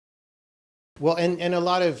Well, and a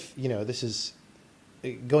lot of, this is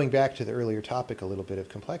going back to the earlier topic, a little bit of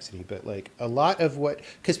complexity, but like a lot of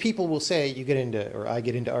because people will say, I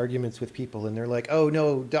get into arguments with people and they're like, oh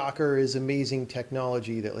no, Docker is amazing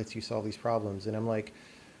technology that lets you solve these problems. And I'm like,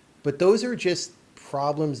 but those are just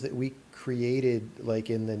problems that we created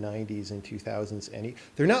like in the 90s and 2000s.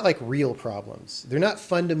 They're not like real problems. They're not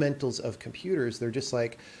fundamentals of computers. They're just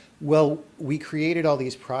like, well, we created all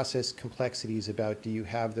these process complexities about, do you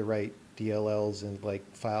have the right DLLs and like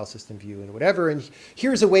file system view and whatever, and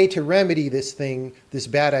here's a way to remedy this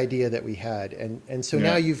bad idea that we had, and so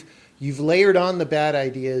now you've layered on the bad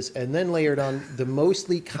ideas and then layered on the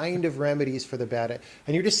mostly kind of remedies for the bad,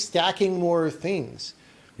 and you're just stacking more things,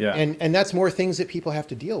 and that's more things that people have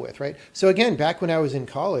to deal with, right? So again, back when I was in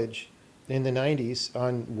college in the 90s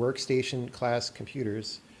on workstation class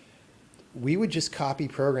computers, we would just copy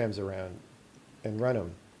programs around and run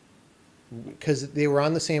them, because they were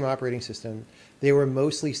on the same operating system. They were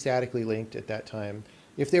mostly statically linked at that time.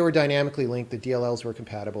 If they were dynamically linked, the DLLs were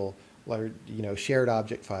compatible, or shared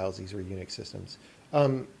object files. These were Unix systems,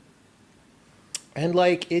 and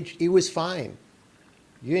like it was fine.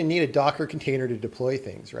 You didn't need a Docker container to deploy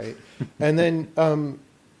things, right? And then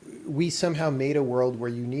we somehow made a world where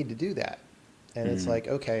you need to do that, and it's like,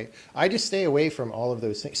 okay, I just stay away from all of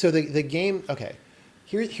those things. So the game, okay,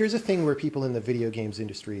 here's a thing where people in the video games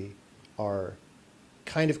industry are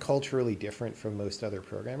kind of culturally different from most other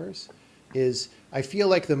programmers, is I feel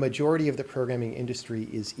like the majority of the programming industry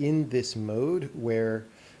is in this mode where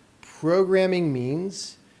programming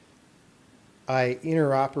means I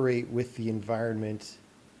interoperate with the environment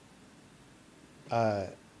I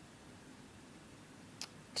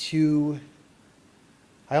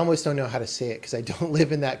almost don't know how to say it because I don't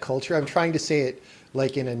live in that culture. I'm trying to say it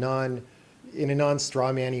like in a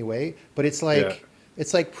non-strawman-y way, but it's like,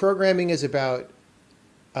 it's like programming is about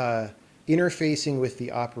interfacing with the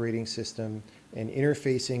operating system and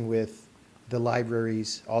interfacing with the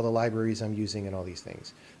libraries, all the libraries I'm using and all these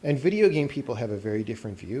things. And video game people have a very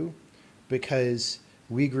different view because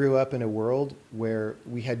we grew up in a world where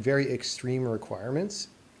we had very extreme requirements,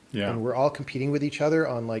 and we're all competing with each other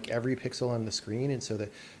on like every pixel on the screen. And so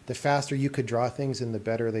the faster you could draw things and the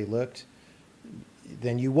better they looked,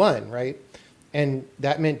 then you won, right? And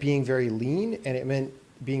that meant being very lean, and it meant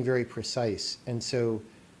being very precise. And so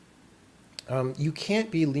you can't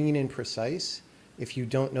be lean and precise if you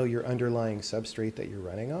don't know your underlying substrate that you're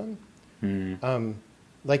running on.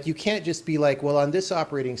 Like you can't just be like, well, on this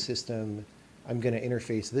operating system, I'm going to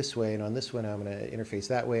interface this way, and on this one, I'm going to interface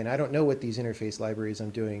that way. And I don't know what these interface libraries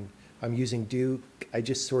I'm using do. I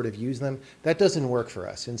just sort of use them. That doesn't work for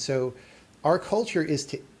us. And so our culture is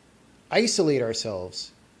to isolate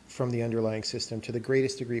ourselves from the underlying system to the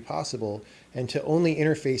greatest degree possible, and to only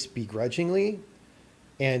interface begrudgingly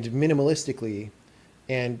and minimalistically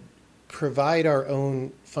and provide our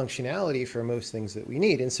own functionality for most things that we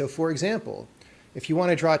need. And so, for example, if you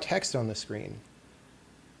want to draw text on the screen,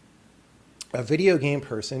 a video game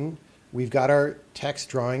person, we've got our text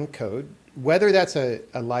drawing code, whether that's a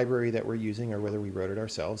library that we're using or whether we wrote it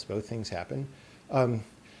ourselves, both things happen.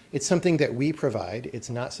 It's something that we provide. It's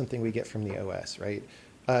not something we get from the OS, right?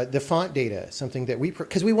 The font data, something that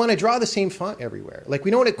because we want to draw the same font everywhere. Like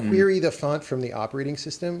we don't want to query the font from the operating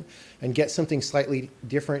system and get something slightly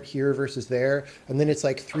different here versus there. And then it's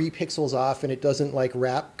like 3 pixels off and it doesn't like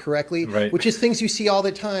wrap correctly, which is things you see all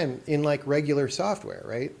the time in like regular software,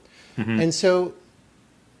 right? And so,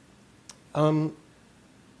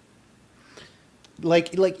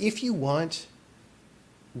 like if you want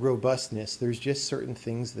robustness, there's just certain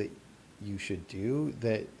things that you should do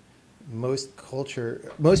that most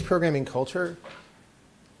programming culture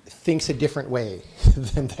thinks a different way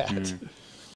than that.